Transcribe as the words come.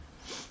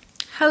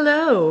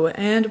Hello,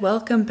 and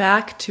welcome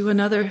back to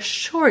another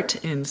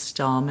short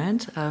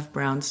installment of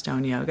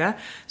Brownstone Yoga.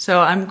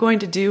 So I'm going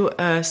to do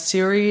a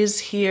series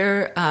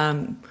here.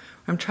 I'm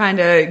trying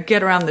to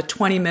get around the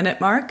 20-minute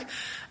mark.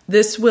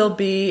 This will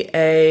be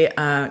a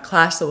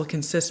class that will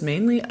consist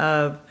mainly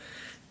of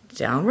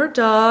downward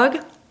dog,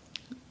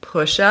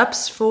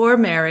 push-ups for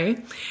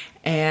Mary,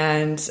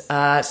 and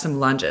some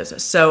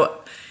lunges.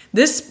 So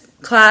this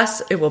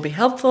class, it will be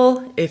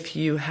helpful if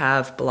you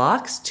have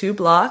blocks, 2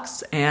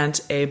 blocks, and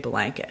a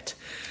blanket.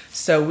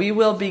 So we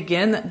will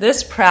begin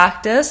this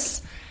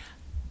practice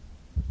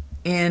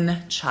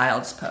in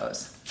child's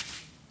pose.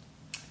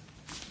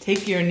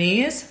 Take your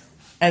knees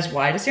as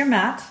wide as your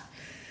mat.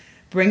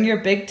 Bring your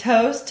big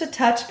toes to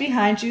touch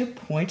behind you,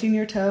 pointing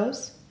your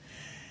toes.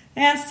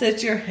 And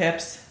sit your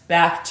hips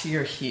back to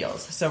your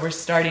heels. So we're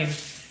starting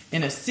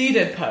in a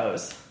seated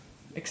pose.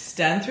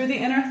 Extend through the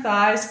inner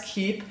thighs.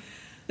 Keep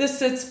the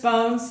sits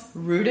bones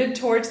rooted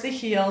towards the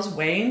heels,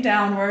 weighing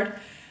downward,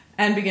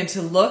 and begin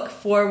to look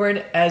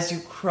forward as you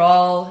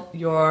crawl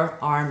your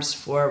arms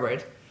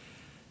forward.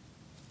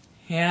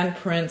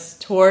 Handprints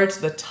towards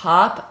the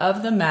top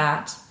of the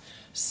mat.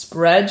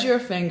 Spread your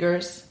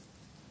fingers.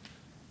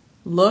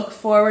 Look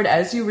forward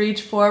as you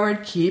reach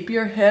forward. Keep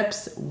your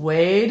hips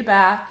weighed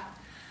back,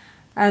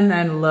 and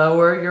then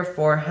lower your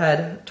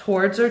forehead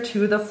towards or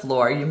to the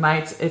floor. You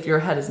might, if your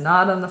head is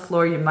not on the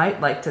floor, you might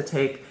like to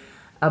take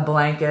a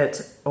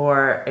blanket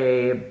or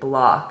a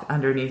block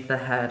underneath the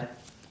head.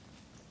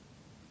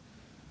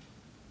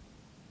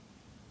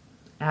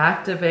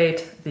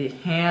 Activate the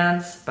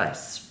hands by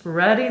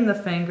spreading the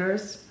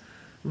fingers,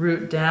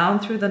 root down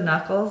through the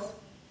knuckles.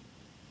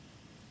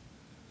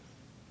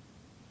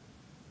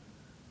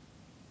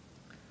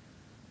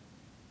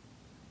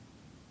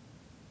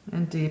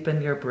 And deepen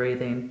your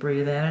breathing.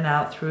 Breathe in and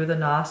out through the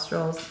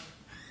nostrils.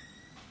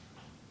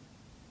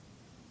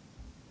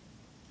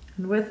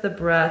 And with the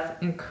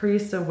breath,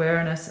 increase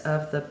awareness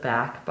of the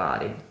back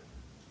body.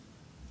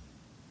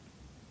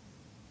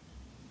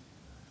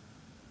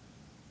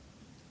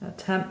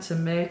 Attempt to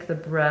make the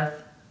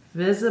breath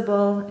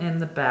visible in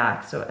the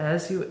back. So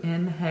as you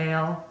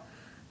inhale,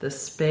 the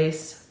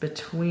space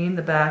between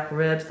the back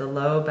ribs, the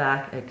low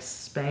back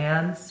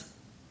expands.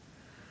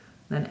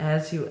 Then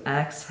as you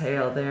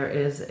exhale, there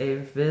is a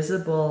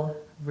visible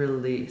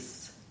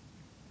release.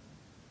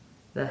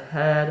 The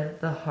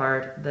head, the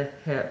heart, the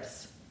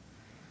hips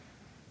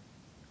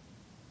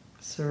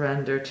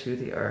surrender to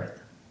the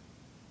earth.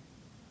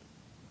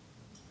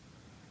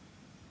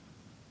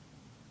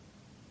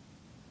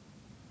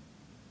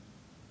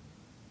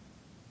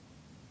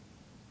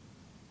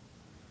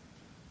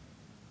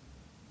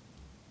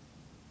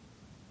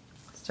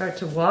 Start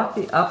to walk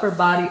the upper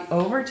body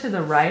over to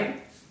the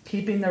right,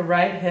 keeping the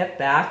right hip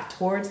back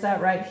towards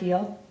that right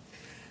heel.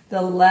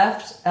 The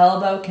left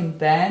elbow can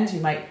bend.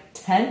 You might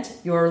tent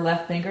your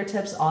left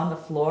fingertips on the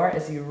floor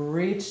as you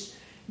reach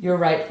your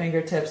right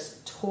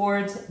fingertips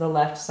towards the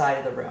left side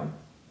of the room.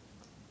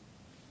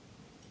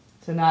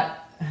 So not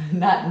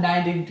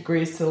 90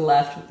 degrees to the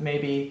left,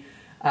 maybe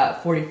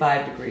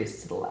 45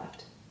 degrees to the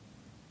left.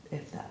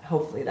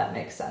 Hopefully that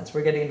makes sense.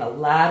 We're getting a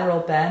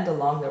lateral bend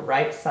along the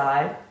right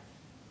side.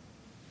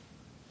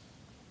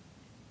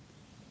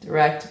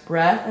 Direct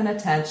breath and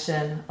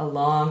attention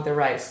along the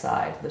right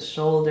side, the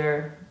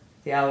shoulder,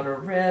 the outer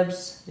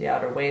ribs, the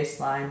outer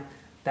waistline,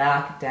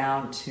 back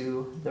down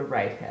to the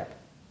right hip.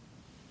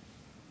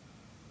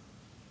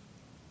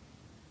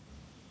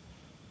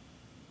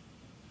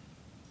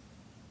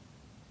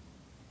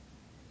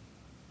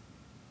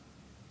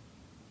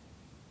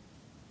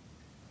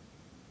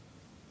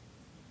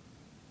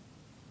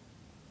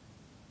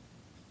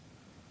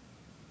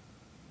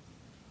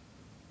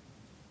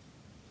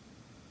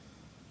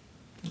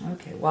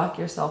 Okay, walk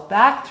yourself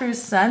back through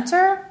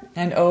center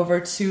and over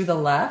to the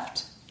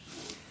left.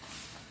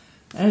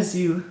 As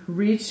you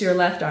reach your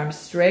left arm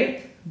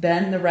straight,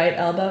 bend the right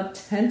elbow,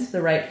 tent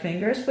the right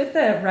fingers. With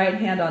the right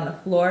hand on the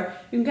floor,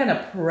 you can kind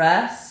of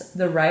press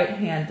the right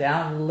hand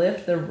down,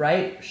 lift the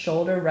right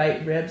shoulder,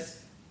 right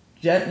ribs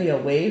gently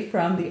away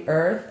from the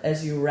earth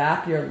as you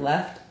wrap your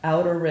left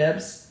outer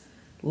ribs,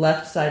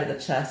 left side of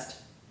the chest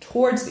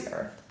towards the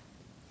earth.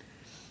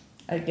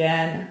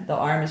 Again, the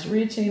arm is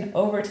reaching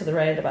over to the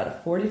right at about a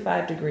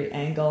 45-degree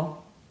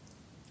angle.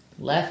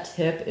 Left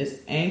hip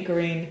is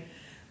anchoring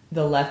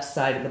the left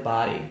side of the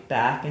body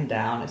back and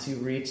down as you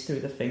reach through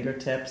the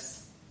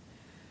fingertips.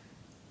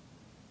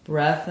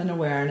 Breath and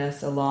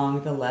awareness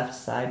along the left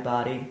side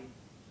body.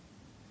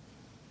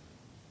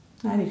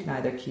 And you can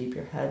either keep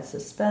your head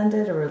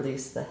suspended or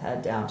release the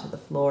head down to the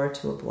floor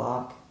to a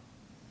block.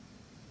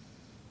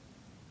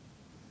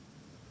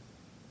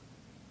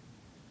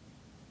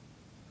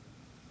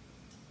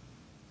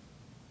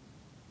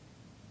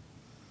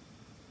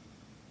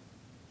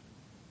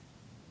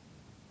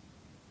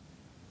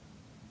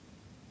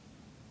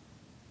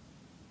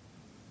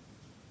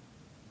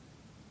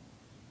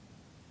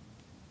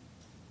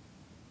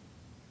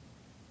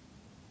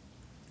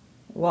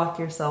 Walk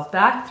yourself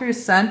back through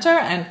center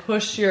and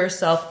push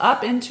yourself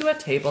up into a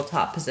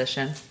tabletop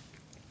position.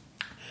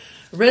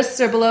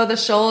 Wrists are below the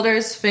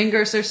shoulders,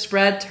 fingers are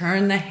spread.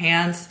 Turn the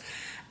hands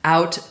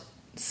out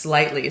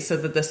slightly so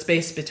that the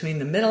space between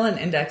the middle and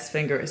index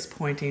finger is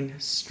pointing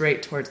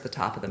straight towards the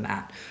top of the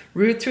mat.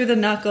 Root through the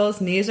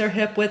knuckles, knees are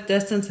hip width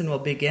distance, and we'll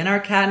begin our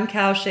cat and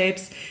cow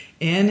shapes.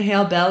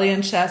 Inhale, belly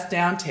and chest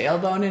down,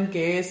 tailbone and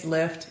gaze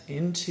lift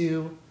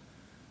into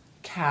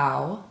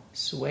cow,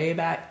 sway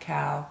back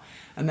cow,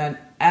 and then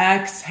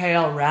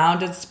exhale,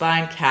 rounded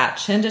spine, cat,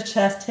 chin to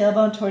chest,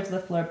 tailbone towards the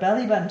floor,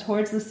 belly button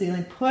towards the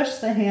ceiling, push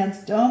the hands,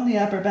 dome the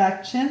upper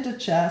back, chin to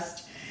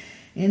chest,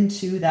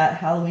 into that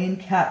Halloween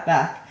cat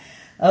back.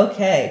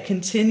 Okay,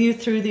 continue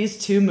through these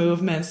two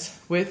movements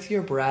with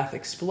your breath,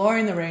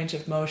 exploring the range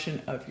of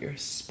motion of your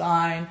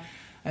spine,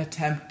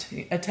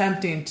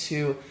 attempting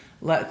to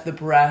let the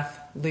breath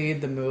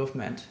lead the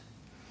movement.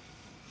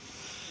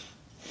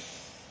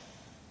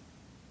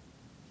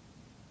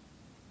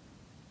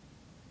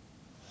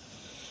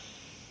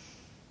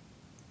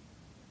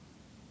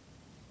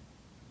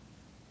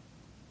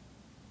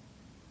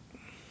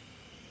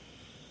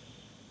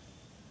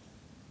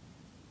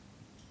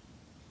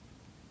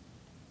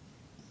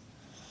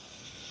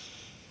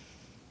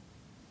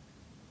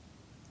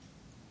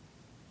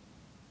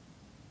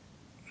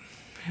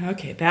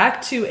 Okay,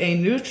 back to a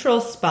neutral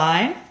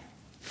spine.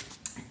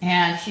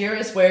 And here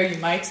is where you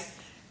might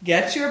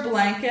get your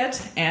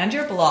blanket and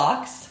your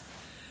blocks.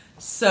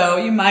 So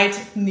you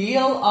might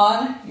kneel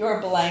on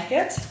your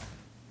blanket,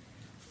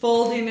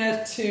 folding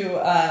it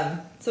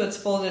to, so it's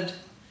folded,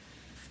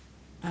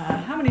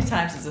 how many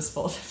times is this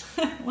folded?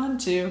 1,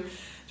 2,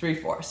 3,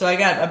 4. So I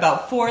got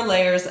about 4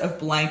 layers of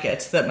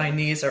blankets that my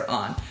knees are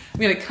on. I'm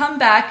going to come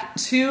back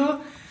to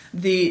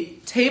the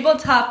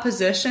tabletop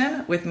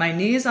position with my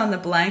knees on the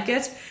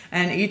blanket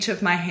and each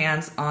of my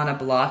hands on a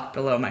block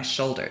below my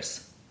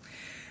shoulders.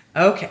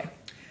 Okay,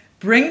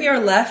 bring your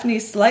left knee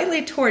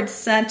slightly towards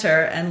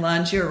center and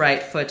lunge your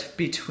right foot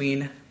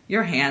between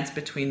your hands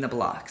between the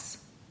blocks.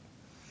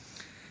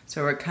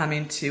 So we're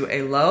coming to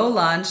a low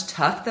lunge,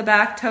 tuck the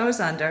back toes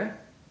under,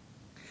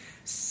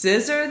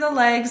 scissor the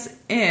legs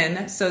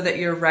in so that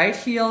your right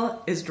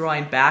heel is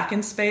drawing back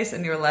in space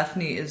and your left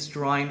knee is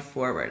drawing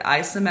forward.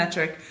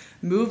 Isometric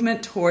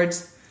movement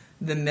towards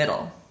the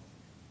middle.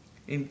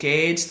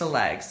 Engage the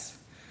legs.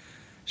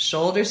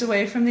 Shoulders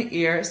away from the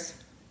ears.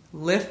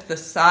 Lift the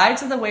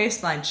sides of the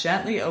waistline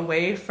gently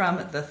away from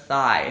the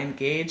thigh,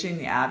 engaging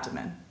the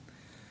abdomen.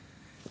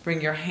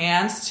 Bring your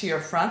hands to your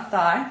front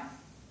thigh.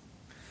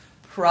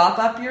 Prop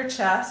up your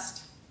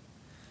chest.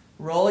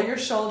 Roll your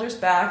shoulders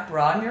back,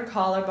 broaden your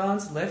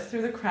collarbones, lift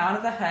through the crown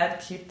of the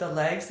head, keep the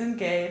legs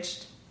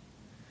engaged.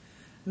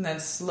 And then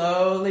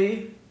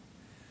slowly,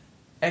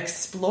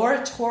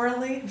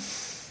 exploratorily,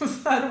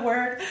 is that a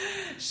word?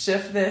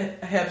 Shift the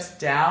hips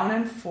down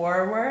and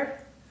forward,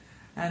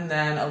 and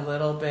then a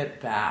little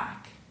bit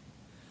back.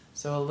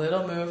 So a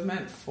little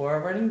movement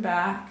forward and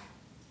back.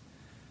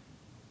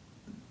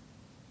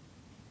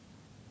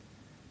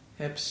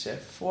 Hips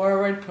shift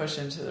forward, push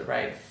into the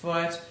right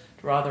foot,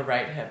 draw the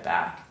right hip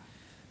back.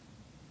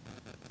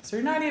 So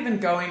you're not even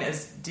going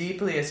as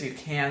deeply as you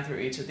can through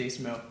each of these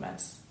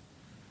movements.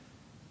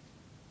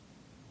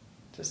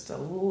 Just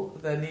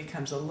the knee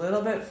comes a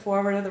little bit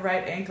forward of the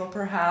right ankle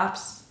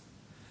perhaps.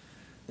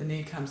 The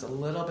knee comes a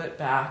little bit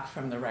back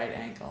from the right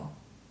ankle.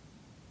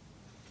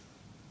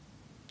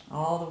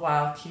 All the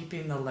while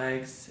keeping the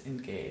legs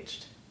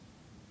engaged.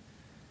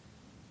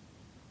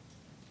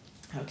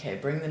 Okay,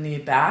 bring the knee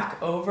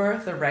back over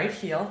the right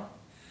heel.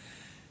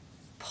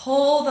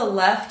 Pull the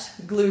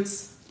left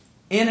glutes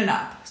in and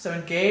up. So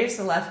engage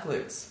the left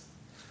glutes.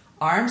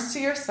 Arms to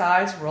your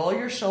sides, roll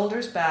your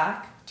shoulders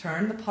back,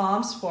 turn the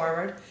palms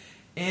forward.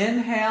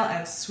 Inhale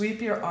and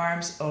sweep your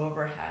arms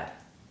overhead.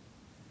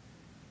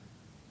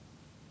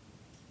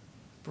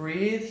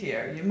 Breathe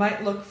here. You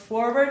might look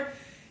forward.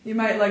 You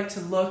might like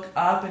to look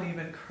up and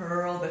even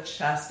curl the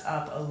chest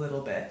up a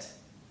little bit.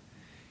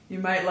 You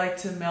might like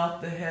to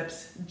melt the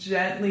hips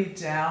gently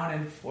down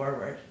and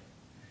forward.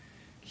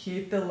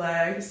 Keep the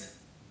legs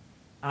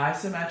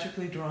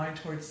isometrically drawing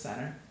towards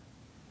center.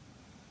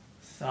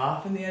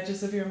 Soften the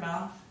edges of your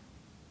mouth.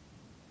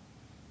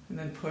 And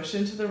then push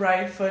into the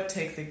right foot.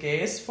 Take the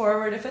gaze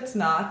forward if it's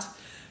not.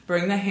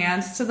 Bring the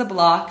hands to the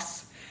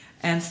blocks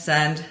and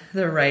send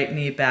the right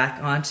knee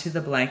back onto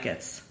the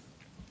blankets.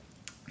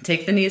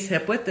 Take the knees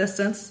hip width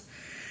distance.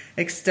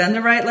 Extend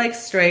the right leg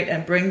straight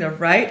and bring the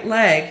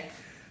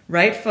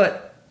right foot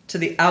to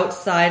the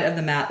outside of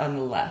the mat on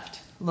the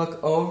left.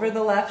 Look over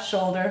the left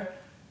shoulder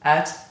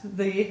at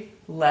the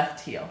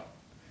left heel,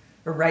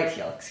 or right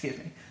heel, excuse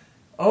me.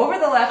 Over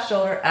the left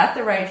shoulder at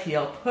the right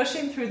heel,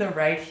 pushing through the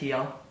right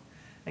heel.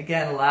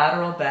 Again,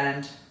 lateral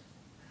bend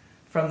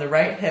from the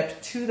right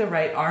hip to the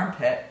right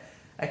armpit.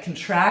 A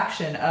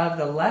contraction of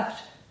the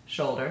left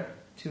shoulder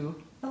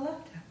to the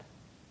left hip.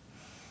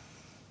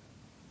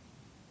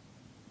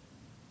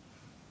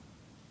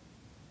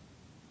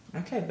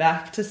 Okay,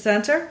 back to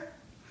center.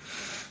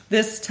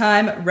 This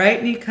time,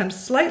 right knee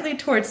comes slightly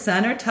towards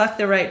center. Tuck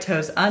the right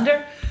toes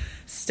under.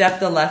 step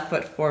the left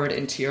foot forward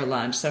into your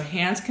lunge. So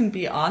hands can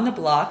be on the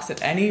blocks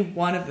at any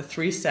one of the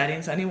 3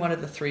 settings, any one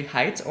of the 3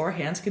 heights, or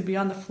hands can be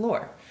on the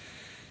floor,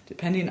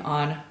 depending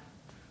on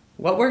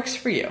what works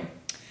for you.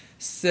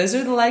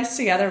 Scissor the legs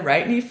together,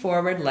 right knee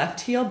forward,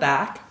 left heel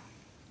back.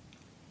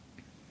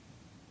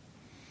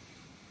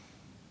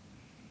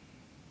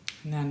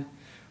 And then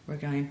we're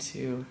going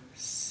to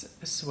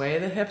sway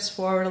the hips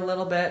forward a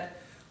little bit.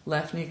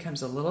 Left knee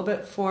comes a little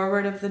bit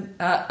forward of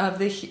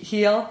the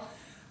heel.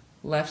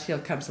 Left heel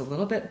comes a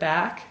little bit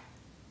back.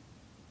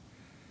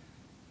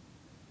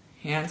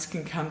 Hands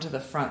can come to the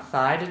front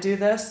thigh to do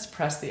this.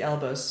 Press the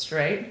elbows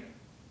straight.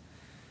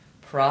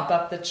 Prop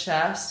up the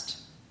chest.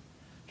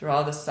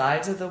 Draw the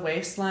sides of the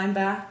waistline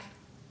back.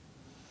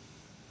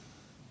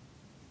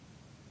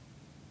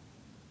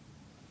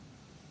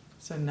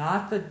 So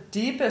not the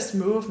deepest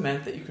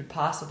movement that you could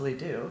possibly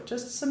do,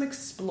 just some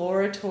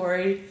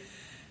exploratory,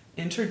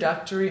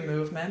 introductory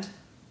movement.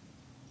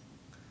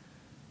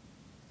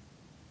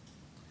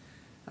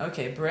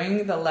 Okay,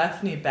 bring the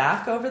left knee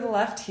back over the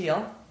left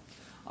heel.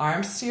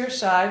 Arms to your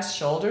sides,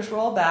 shoulders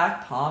roll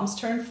back, palms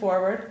turn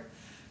forward.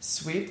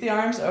 Sweep the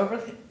arms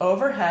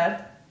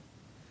overhead.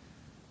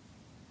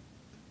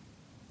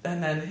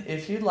 And then,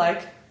 if you'd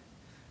like,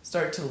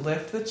 start to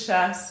lift the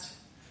chest,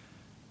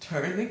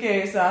 turn the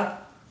gaze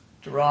up,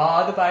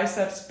 draw the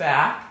biceps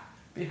back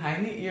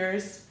behind the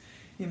ears.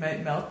 You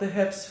might melt the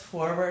hips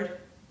forward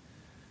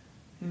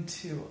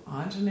into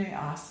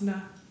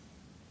Anjaneyasana.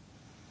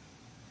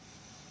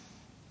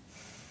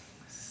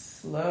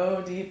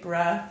 Slow, deep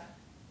breath.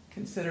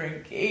 Consider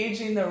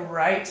engaging the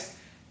right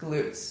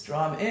glutes.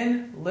 Draw them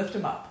in, lift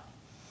them up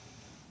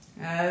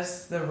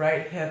as the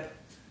right hip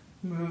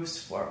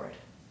moves forward.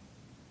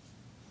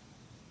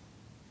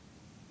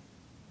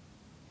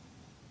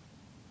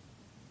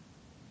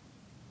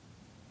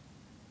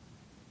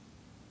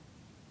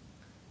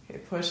 Okay,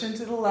 push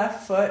into the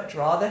left foot,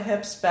 draw the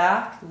hips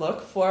back,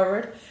 look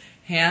forward,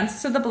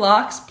 hands to the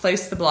blocks,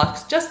 place the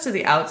blocks just to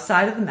the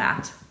outside of the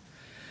mat.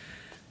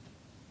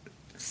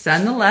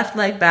 Send the left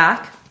leg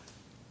back,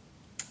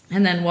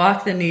 and then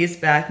walk the knees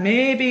back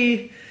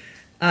maybe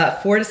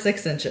 4 to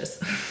 6 inches.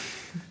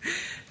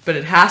 But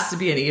it has to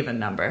be an even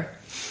number.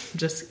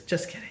 Just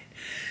kidding.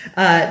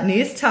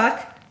 Knees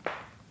tuck,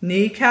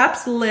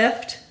 kneecaps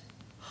lift,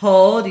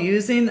 hold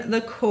using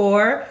the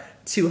core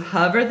to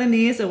hover the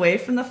knees away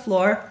from the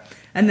floor,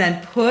 and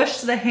then push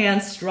the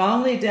hands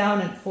strongly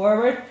down and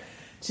forward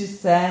to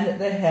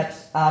send the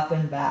hips up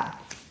and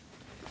back.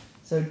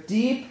 So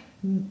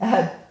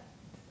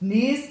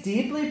knees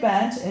deeply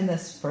bent in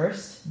this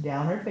first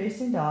downward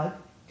facing dog.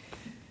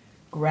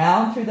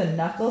 Ground through the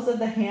knuckles of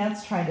the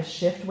hands, trying to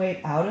shift weight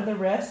out of the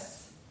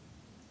wrists.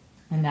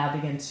 And now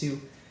begin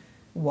to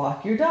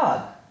walk your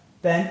dog.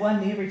 Bend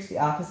one knee, reach the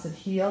opposite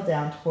heel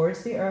down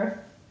towards the earth,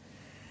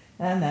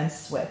 and then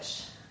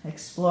switch,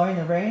 exploring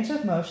the range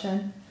of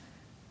motion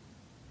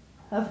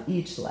of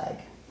each leg.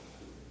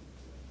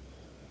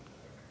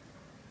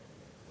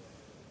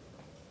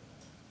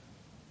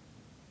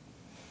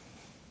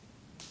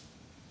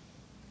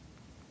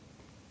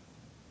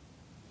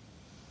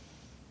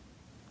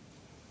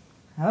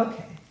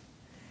 Okay,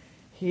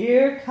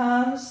 here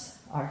comes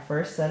our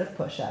first set of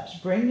push-ups.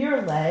 Bring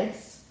your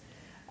legs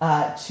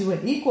to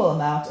an equal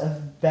amount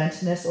of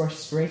bentness or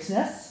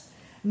straightness.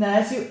 And then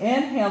as you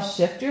inhale,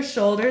 shift your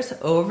shoulders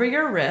over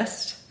your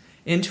wrist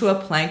into a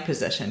plank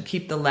position.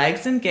 Keep the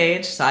legs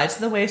engaged, sides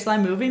of the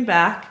waistline moving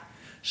back,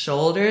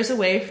 shoulders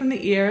away from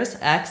the ears.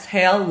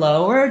 Exhale,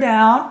 lower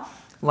down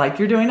like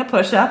you're doing a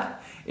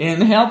push-up.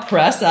 Inhale,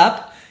 press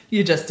up.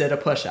 You just did a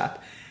push-up.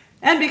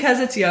 And because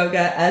it's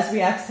yoga, as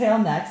we exhale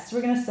next, we're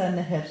going to send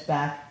the hips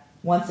back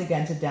once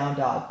again to down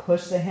dog.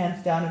 Push the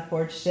hands down and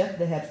forward, shift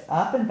the hips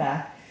up and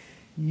back.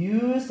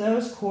 Use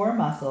those core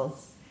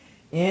muscles.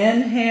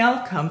 Inhale,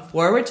 come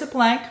forward to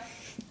plank.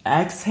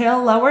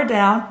 Exhale, lower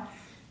down.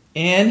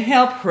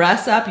 Inhale,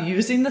 press up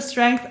using the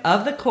strength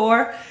of the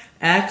core.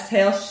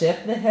 Exhale,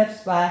 shift the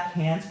hips back,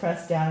 hands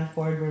press down and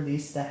forward,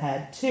 release the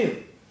head.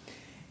 2.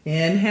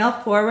 Inhale,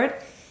 forward.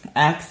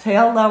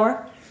 Exhale,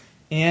 lower.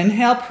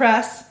 Inhale,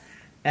 press.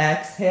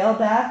 Exhale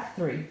back,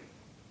 3.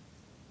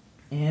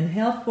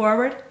 Inhale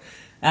forward,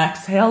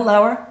 exhale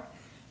lower,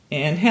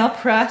 inhale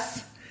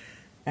press,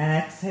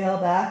 exhale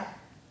back,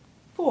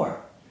 4.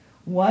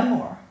 One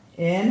more.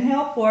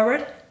 Inhale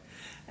forward,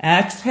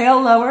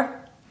 exhale lower,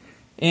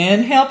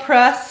 inhale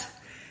press,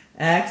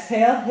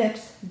 exhale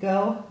hips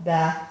go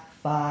back,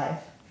 5.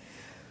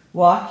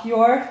 Walk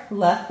your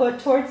left foot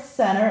towards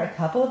center a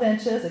couple of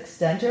inches,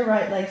 extend your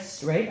right leg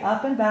straight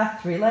up and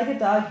back, 3-legged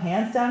dog,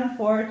 hands down and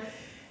forward.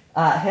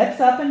 Hips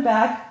up and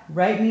back,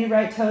 right knee,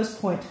 right toes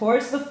point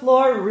towards the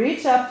floor,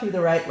 reach up through the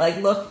right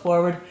leg, look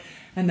forward,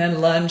 and then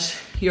lunge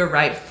your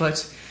right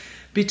foot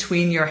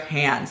between your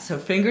hands. So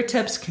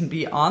fingertips can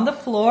be on the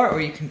floor or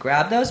you can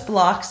grab those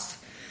blocks.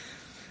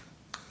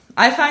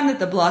 I find that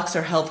the blocks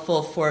are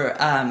helpful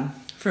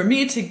for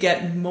me to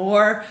get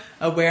more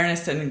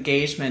awareness and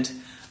engagement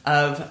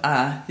of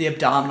the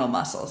abdominal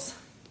muscles.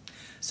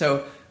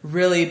 So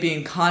really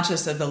being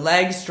conscious of the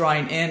legs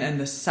drawing in and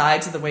the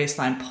sides of the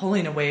waistline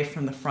pulling away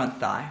from the front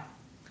thigh.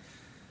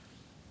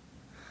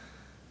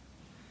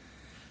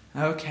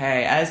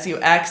 Okay, as you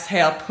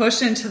exhale,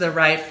 push into the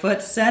right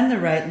foot, send the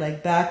right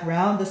leg back,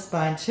 round the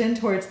spine, chin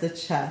towards the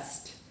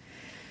chest.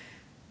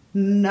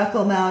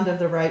 Knuckle mound of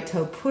the right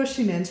toe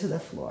pushing into the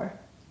floor.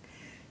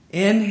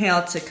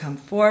 Inhale to come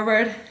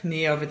forward,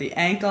 knee over the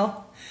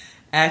ankle.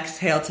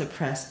 Exhale to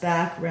press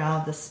back,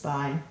 round the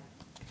spine.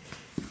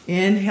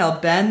 Inhale,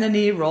 bend the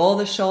knee, roll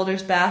the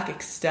shoulders back,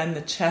 extend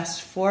the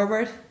chest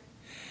forward.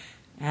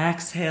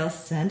 Exhale,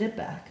 send it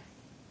back.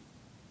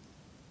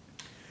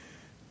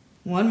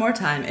 One more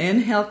time.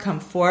 Inhale,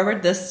 come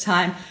forward. This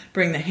time,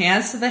 bring the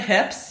hands to the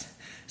hips.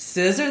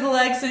 Scissor the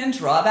legs in,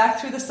 draw back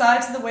through the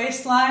sides of the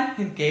waistline.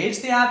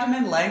 Engage the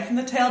abdomen, lengthen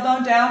the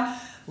tailbone down.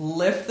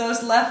 Lift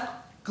those left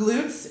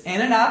glutes in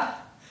and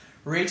up.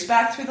 Reach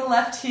back through the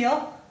left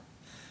heel.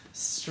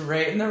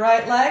 Straighten the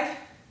right leg.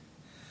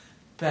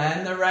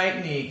 Bend the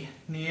right knee.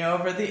 Knee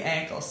over the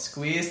ankle.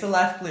 Squeeze the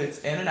left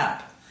glutes in and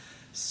up.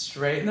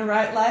 Straighten the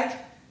right leg.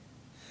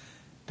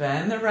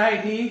 Bend the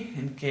right knee.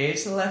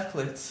 Engage the left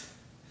glutes.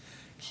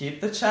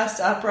 Keep the chest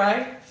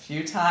upright a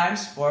few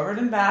times, forward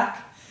and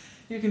back.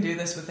 You can do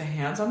this with the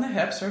hands on the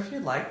hips, or if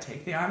you'd like,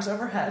 take the arms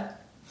overhead.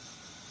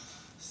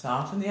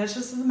 Soften the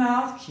edges of the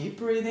mouth, keep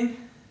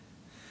breathing.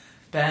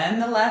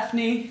 Bend the left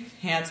knee,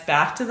 hands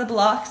back to the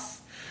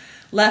blocks.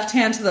 Left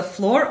hand to the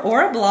floor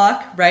or a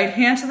block, right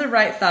hand to the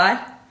right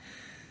thigh.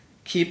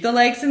 Keep the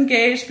legs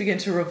engaged, begin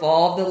to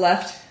revolve the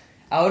left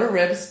outer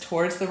ribs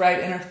towards the right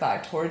inner thigh,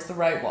 towards the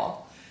right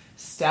wall.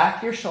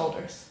 Stack your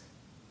shoulders.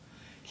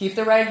 Keep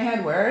the right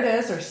hand where it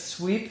is, or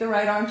sweep the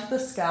right arm to the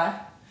sky.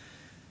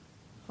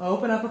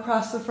 Open up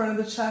across the front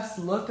of the chest,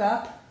 look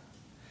up.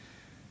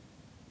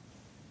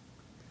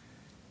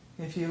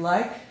 If you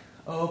like,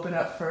 open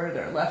up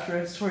further. Left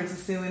ribs towards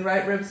the ceiling,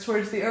 right ribs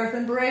towards the earth.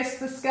 Embrace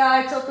the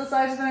sky, tilt the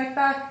sides of the neck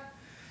back.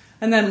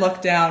 And then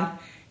look down.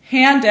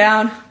 Hand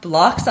down,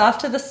 blocks off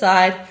to the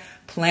side.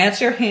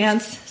 Plant your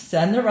hands,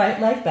 send the right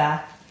leg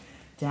back.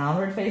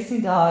 Downward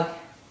facing dog.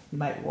 You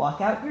might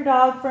walk out your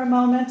dog for a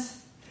moment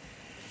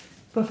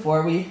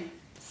before we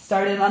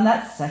start in on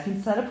that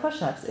second set of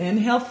push-ups.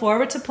 Inhale,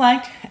 forward to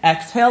plank.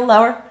 Exhale,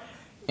 lower.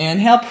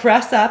 Inhale,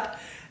 press up.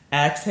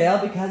 Exhale,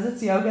 because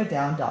it's yoga,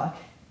 down dog.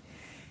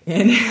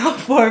 Inhale,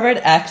 forward.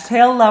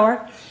 Exhale,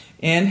 lower.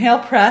 Inhale,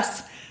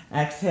 press.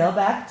 Exhale,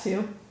 back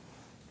two.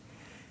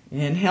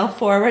 Inhale,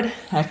 forward.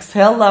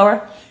 Exhale,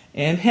 lower.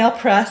 Inhale,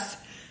 press.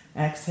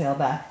 Exhale,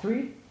 back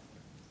three.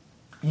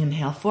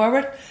 Inhale,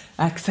 forward.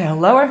 Exhale,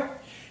 lower.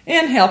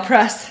 Inhale,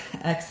 press.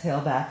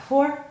 Exhale, back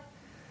four.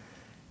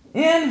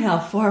 Inhale,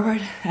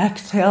 forward.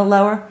 Exhale,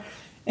 lower.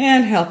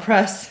 Inhale,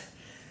 press.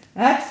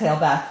 Exhale,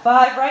 back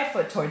five. Right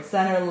foot towards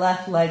center.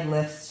 Left leg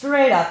lifts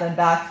straight up and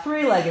back.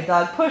 Three-legged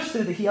dog. Push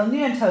through the heel.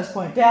 Knee and toes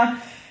point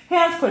down.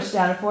 Hands push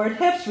down and forward.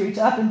 Hips reach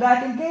up and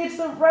back. Engage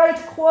the right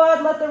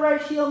quad. Let the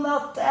right heel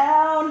melt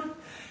down.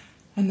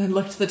 And then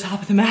look to the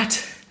top of the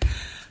mat.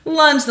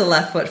 Lunge the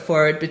left foot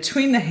forward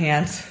between the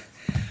hands.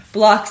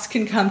 Blocks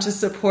can come to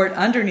support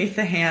underneath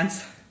the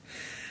hands.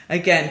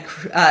 Again,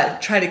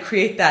 try to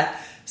create that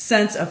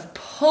sense of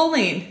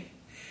pulling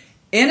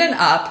in and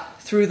up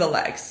through the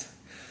legs.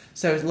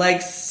 So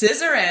legs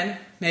scissor in,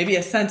 maybe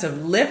a sense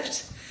of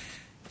lift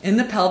in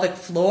the pelvic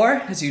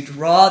floor as you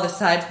draw the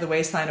sides of the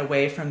waistline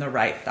away from the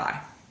right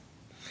thigh.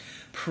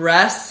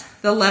 Press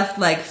the left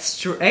leg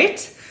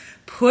straight,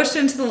 push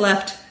into the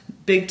left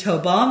big toe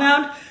ball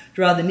mound,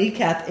 draw the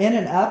kneecap in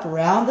and up,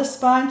 round the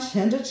spine,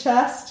 chin to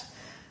chest,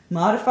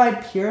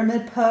 modified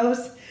pyramid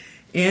pose.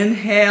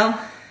 Inhale,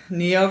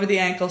 knee over the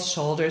ankle,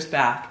 shoulders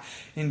back.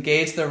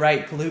 Engage the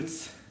right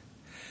glutes.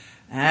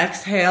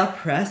 Exhale,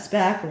 press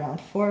back,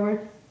 round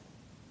forward.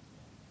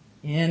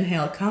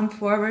 Inhale, come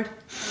forward.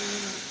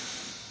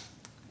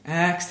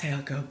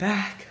 Exhale, go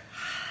back.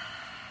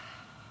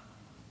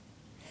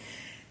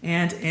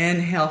 And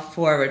inhale,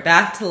 forward,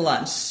 back to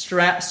lunge.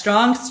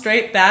 Strong,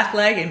 straight back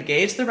leg,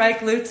 engage the right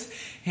glutes.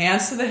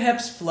 Hands to the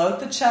hips, float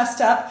the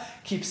chest up.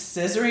 Keep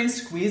scissoring,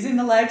 squeezing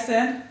the legs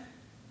in.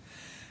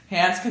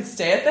 Hands can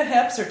stay at the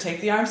hips or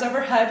take the arms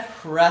overhead.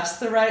 Press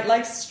the right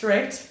leg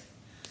straight.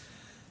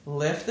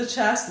 Lift the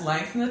chest,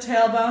 lengthen the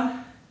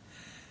tailbone.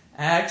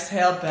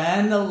 Exhale,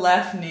 bend the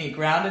left knee.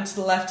 Ground into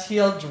the left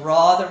heel.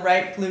 Draw the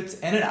right glutes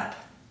in and up.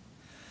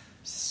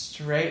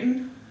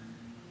 Straighten.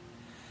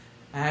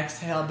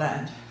 Exhale,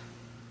 bend.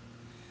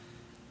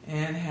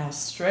 Inhale,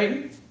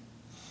 straighten.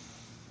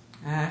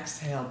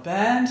 Exhale,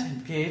 bend.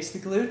 Engage the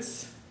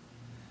glutes.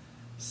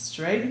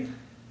 Straighten.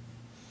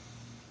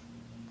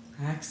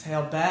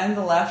 Exhale, bend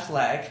the left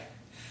leg.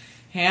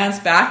 Hands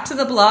back to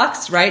the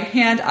blocks. Right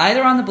hand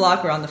either on the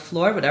block or on the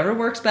floor, whatever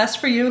works best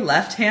for you.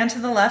 Left hand to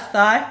the left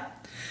thigh.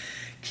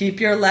 Keep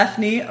your left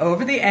knee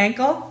over the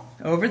ankle,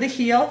 over the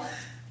heel.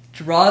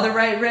 Draw the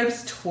right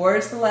ribs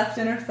towards the left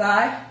inner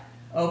thigh,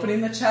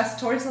 opening the chest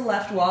towards the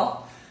left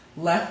wall.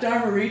 Left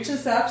arm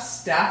reaches up.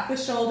 Stack the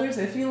shoulders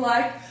if you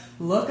like.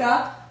 Look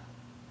up.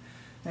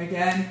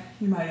 Again,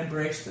 you might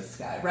embrace the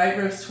sky. Right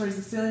ribs towards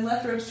the ceiling,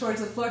 left ribs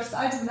towards the floor,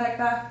 sides of the neck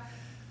back.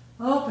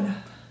 Open up.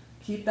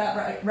 Keep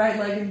that right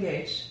leg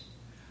engaged.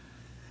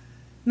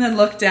 And then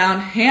look down,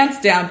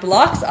 hands down,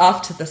 blocks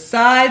off to the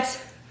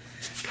sides.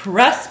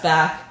 Press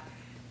back.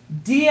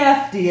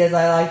 DFD, as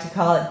I like to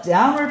call it,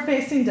 downward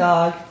facing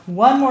dog.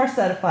 One more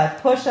set of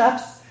 5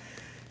 push-ups.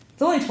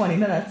 It's only 20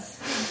 minutes.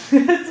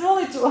 It's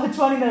only a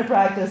 20-minute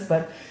practice,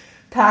 but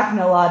packing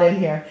a lot in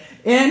here.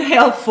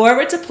 Inhale,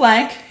 forward to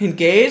plank.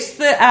 Engage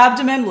the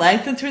abdomen,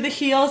 lengthen through the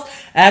heels.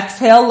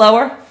 Exhale,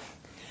 lower.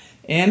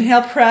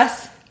 Inhale,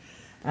 press.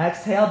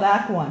 Exhale,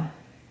 back 1.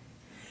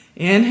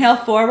 Inhale,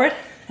 forward.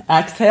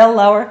 Exhale,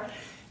 lower.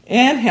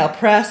 Inhale,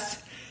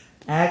 press.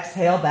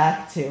 Exhale,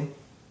 back 2.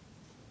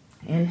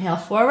 Inhale,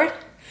 forward.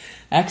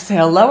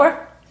 Exhale,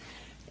 lower.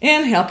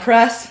 Inhale,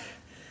 press.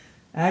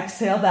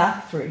 Exhale,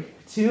 back 3.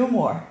 2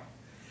 more.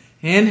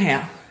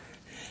 Inhale.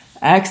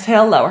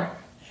 Exhale, lower.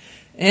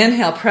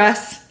 Inhale,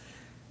 press.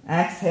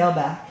 Exhale,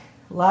 back.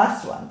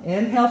 Last one.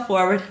 Inhale,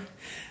 forward.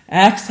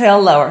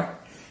 Exhale, lower.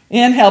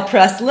 Inhale,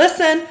 press.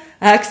 Listen.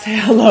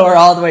 Exhale, lower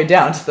all the way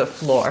down to the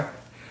floor.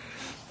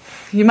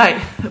 You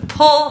might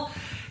pull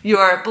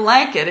your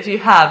blanket, if you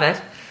have it,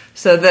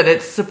 so that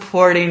it's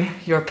supporting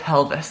your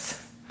pelvis.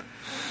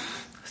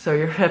 So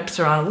your hips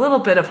are on a little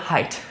bit of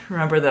height.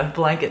 Remember, the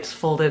blanket's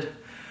folded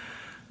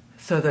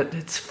so that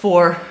it's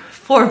four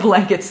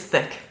blankets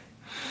thick.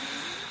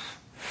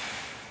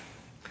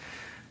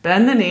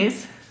 Bend the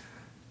knees.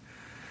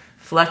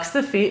 Flex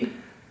the feet.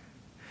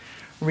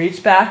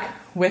 Reach back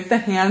with the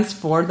hands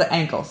for the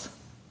ankles.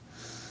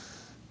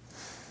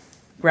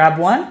 Grab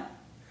 1.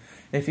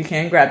 If you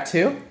can, grab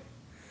 2.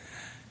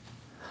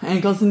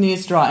 Ankles and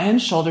knees draw in,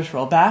 shoulders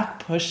roll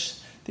back. Push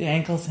the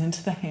ankles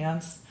into the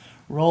hands.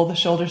 Roll the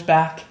shoulders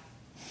back.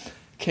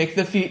 Kick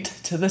the feet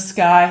to the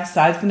sky.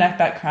 Sides of the neck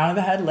back, crown of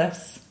the head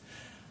lifts.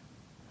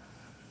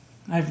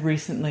 I've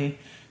recently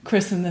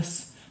christened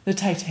this the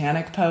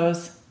Titanic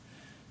pose,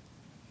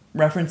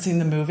 referencing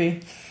the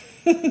movie.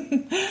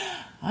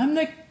 I'm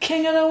the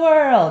king of the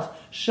world.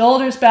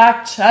 Shoulders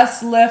back,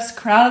 chest lifts,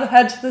 crown of the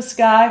head to the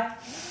sky.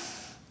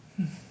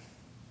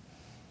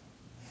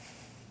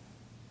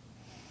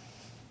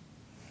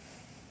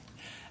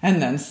 And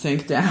then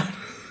sink down.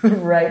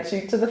 Right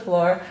cheek to the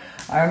floor,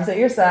 arms at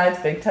your sides,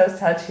 big toes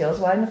touch, heels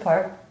widen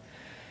apart.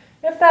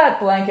 If that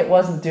blanket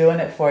wasn't doing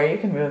it for you, you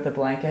can move the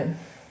blanket.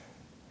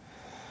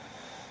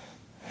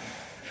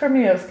 For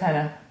me, it was kind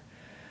of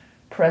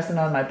pressing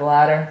on my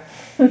bladder.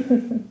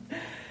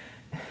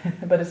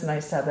 But it's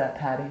nice to have that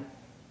padding.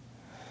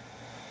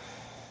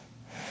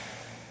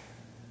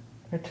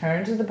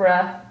 Return to the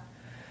breath.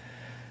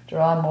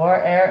 Draw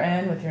more air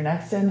in with your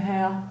next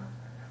inhale.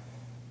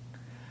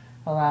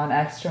 Allow an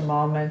extra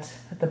moment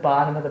at the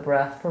bottom of the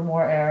breath for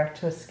more air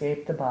to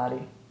escape the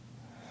body.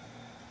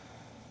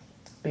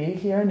 Be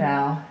here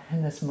now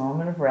in this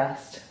moment of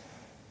rest.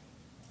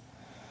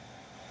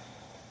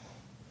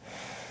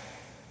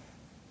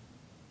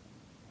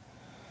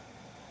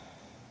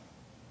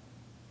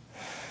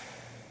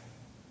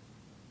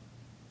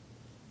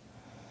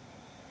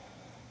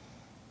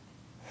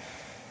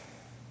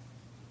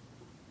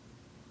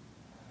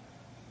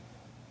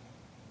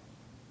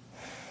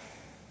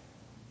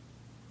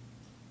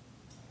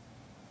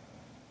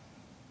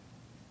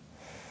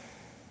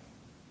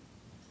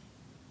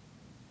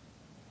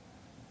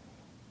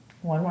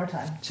 One more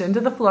time. Chin to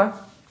the floor.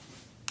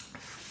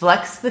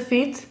 Flex the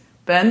feet.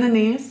 Bend the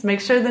knees. Make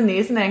sure the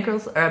knees and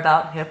ankles are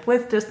about hip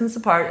width distance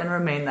apart and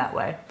remain that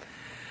way.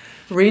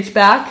 Reach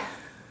back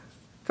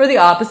for the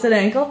opposite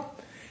ankle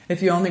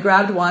if you only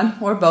grabbed one,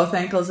 or both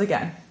ankles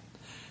again.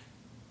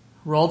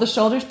 Roll the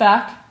shoulders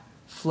back.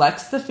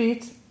 Flex the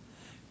feet.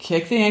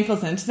 Kick the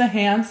ankles into the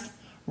hands.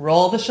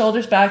 Roll the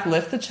shoulders back.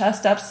 Lift the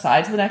chest up.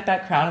 Sides of the neck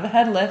back. Crown of the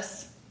head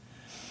lifts.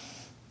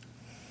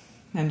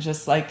 And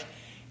just like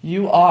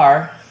you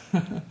are...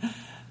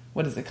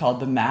 what is it called?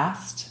 The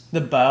mast? The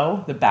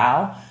bow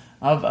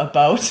of a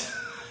boat?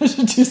 I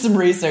should do some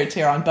research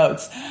here on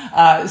boats.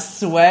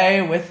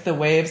 Sway with the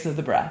waves of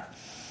the breath.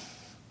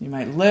 You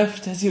might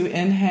lift as you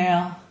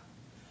inhale,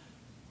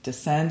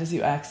 descend as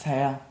you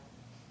exhale.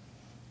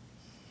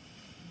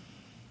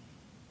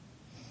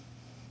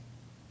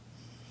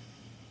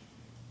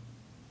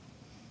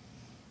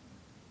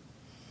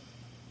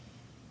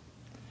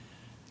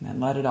 And then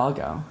let it all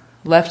go.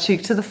 Left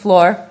cheek to the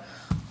floor.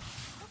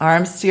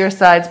 Arms to your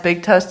sides,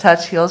 big toes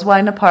touch, heels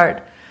widen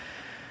apart.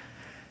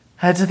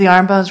 Heads of the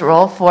arm bones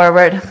roll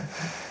forward.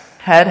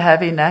 Head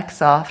heavy, neck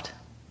soft.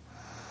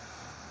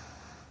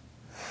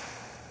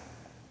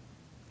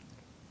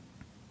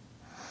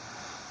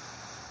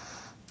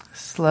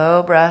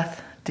 Slow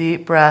breath,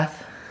 deep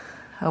breath.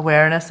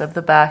 Awareness of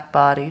the back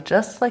body,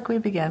 just like we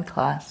began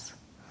class.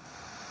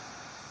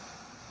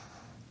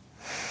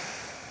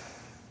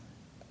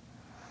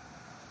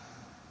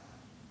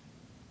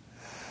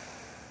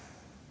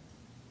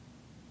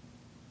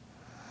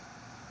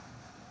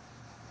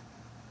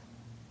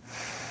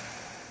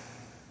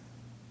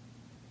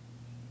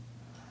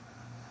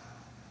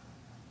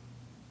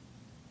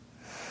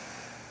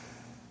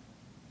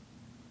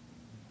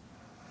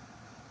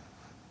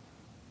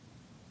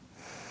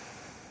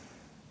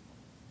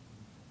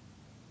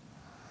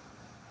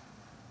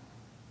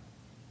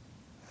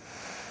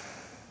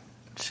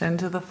 chin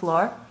to the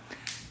floor.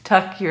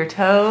 Tuck your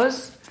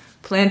toes.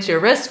 Plant your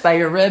wrists by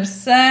your ribs.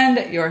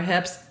 Send your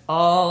hips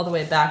all the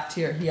way back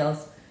to your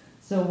heels.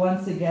 So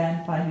once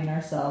again, finding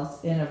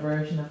ourselves in a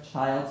version of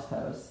child's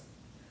pose.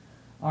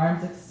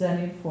 Arms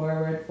extending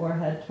forward,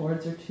 forehead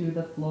towards or to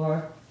the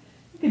floor.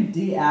 You can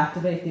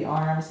deactivate the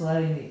arms,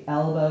 letting the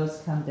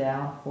elbows come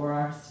down,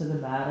 forearms to the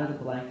mat or the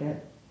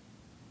blanket.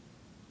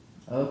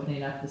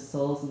 Opening up the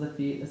soles of the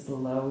feet as the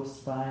low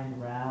spine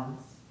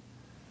rounds.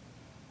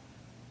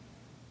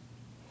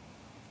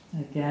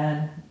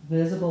 Again,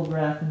 visible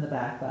breath in the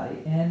back body.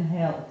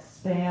 Inhale,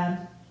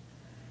 expand.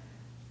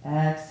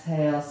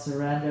 Exhale,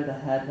 surrender the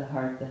head, the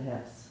heart, the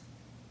hips.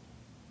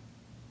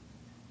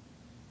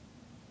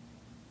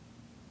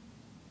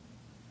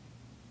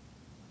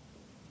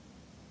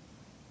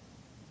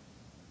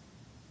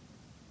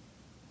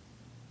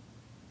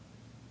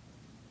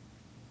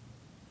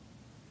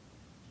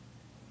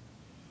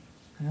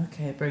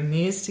 Okay, bring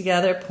knees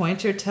together,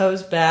 point your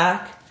toes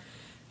back.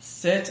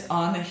 Sit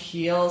on the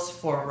heels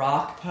for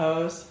rock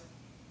pose.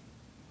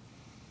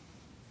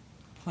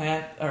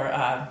 Plant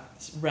or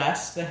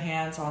rest the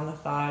hands on the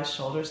thighs,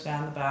 shoulders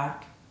down the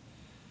back.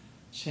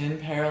 Chin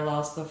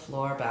parallels the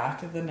floor,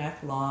 back of the neck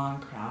long,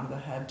 crown of the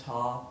head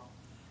tall.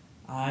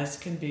 Eyes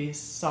can be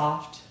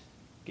soft,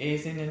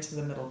 gazing into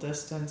the middle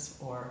distance,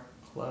 or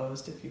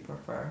closed if you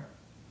prefer.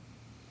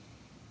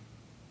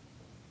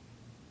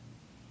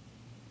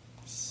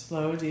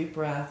 Slow, deep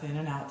breath in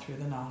and out through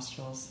the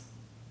nostrils.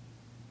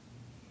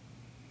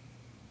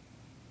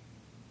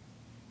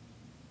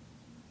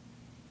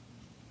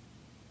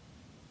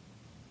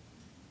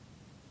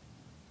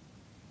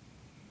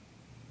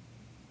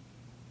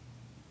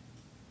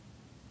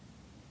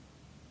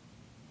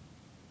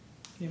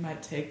 You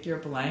might take your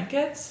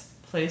blanket,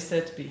 place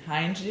it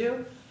behind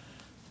you.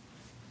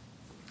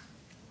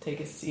 Take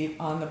a seat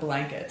on the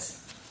blanket.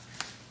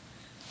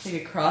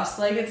 Take a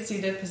cross-legged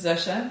seated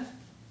position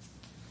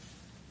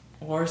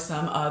or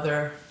some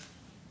other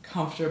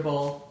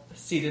comfortable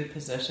seated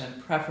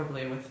position,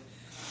 preferably with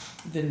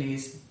the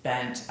knees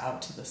bent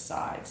out to the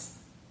sides.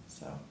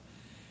 So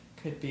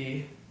could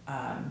be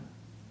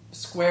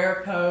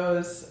square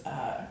pose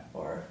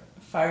or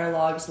fire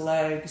logs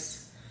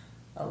legs,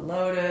 a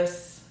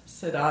lotus,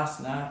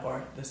 Siddhasana,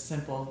 or the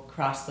simple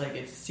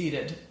cross-legged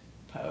seated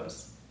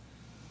pose.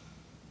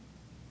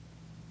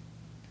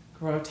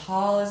 Grow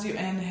tall as you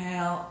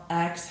inhale.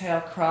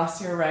 Exhale,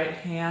 cross your right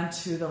hand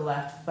to the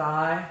left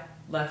thigh.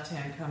 Left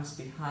hand comes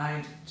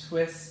behind.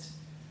 Twist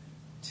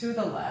to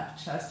the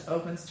left. Chest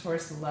opens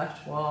towards the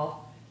left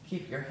wall.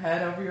 Keep your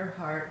head over your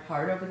heart,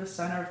 heart over the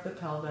center of the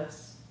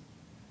pelvis.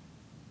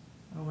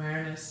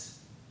 Awareness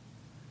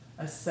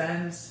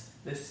ascends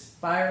this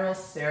spiral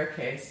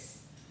staircase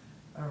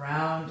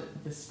around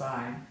the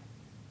spine,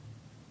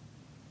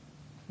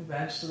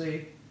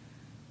 eventually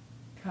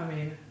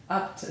coming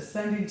up to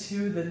ascending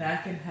to the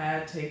neck and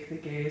head. Take the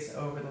gaze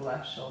over the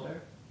left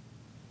shoulder.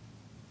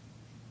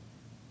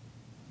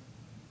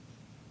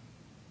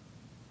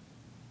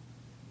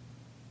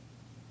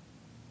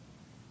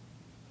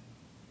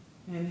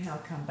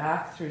 Inhale, come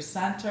back through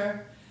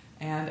center,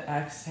 and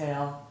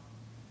exhale,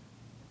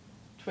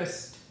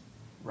 twist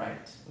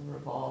right,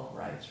 revolve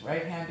right.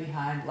 Right hand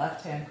behind,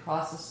 left hand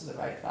crosses to the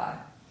right thigh.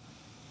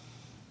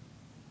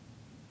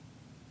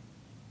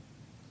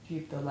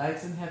 Keep the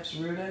legs and hips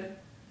rooted,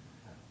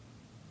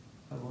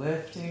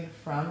 lifting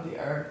from the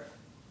earth,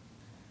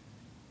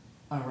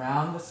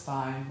 around the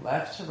spine,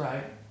 left to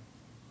right,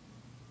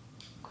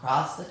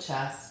 across the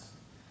chest,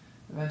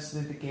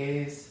 eventually the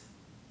gaze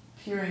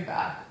peering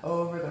back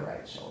over the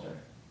right shoulder.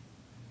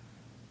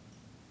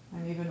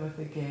 And even with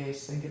the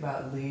gaze, think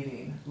about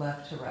leading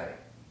left to right.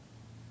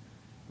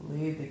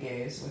 Lead the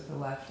gaze with the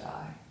left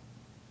eye.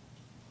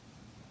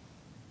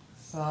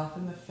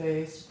 Soften the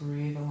face,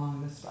 breathe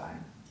along the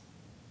spine.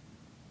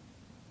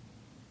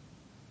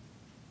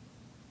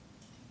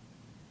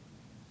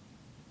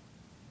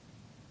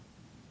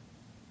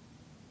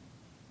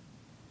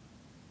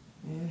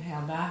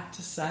 Inhale back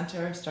to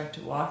center, start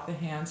to walk the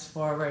hands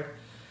forward,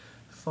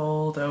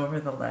 fold over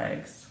the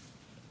legs.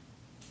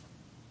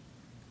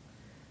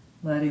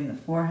 Letting the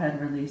forehead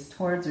release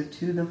towards or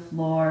to the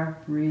floor,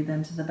 breathe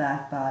into the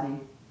back body.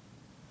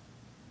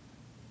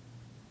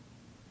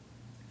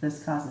 If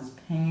this causes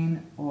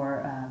pain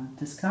or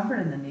discomfort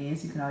in the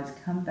knees, you can always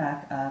come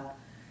back up,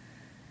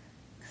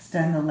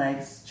 extend the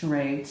legs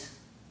straight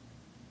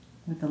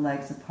with the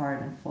legs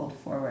apart and fold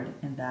forward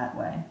in that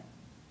way.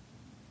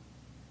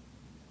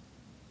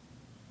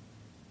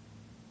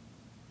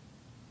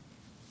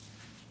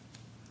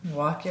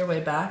 Walk your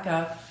way back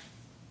up.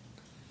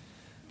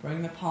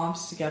 Bring the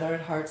palms together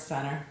at heart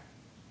center.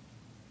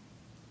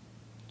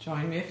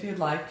 Join me if you'd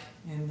like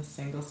in the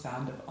single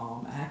sound of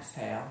Om.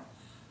 Exhale.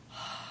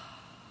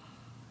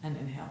 And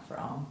inhale for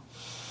Om.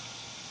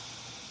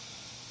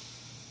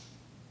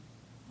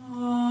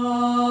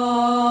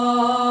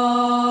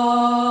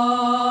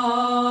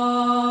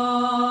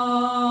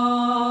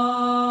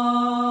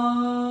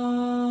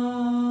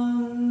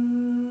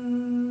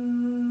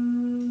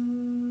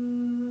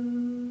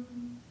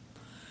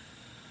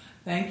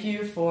 Thank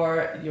you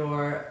for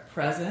your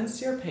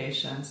presence, your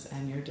patience,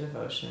 and your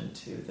devotion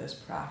to this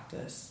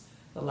practice.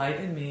 The light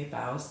in me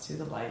bows to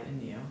the light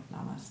in you.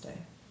 Namaste.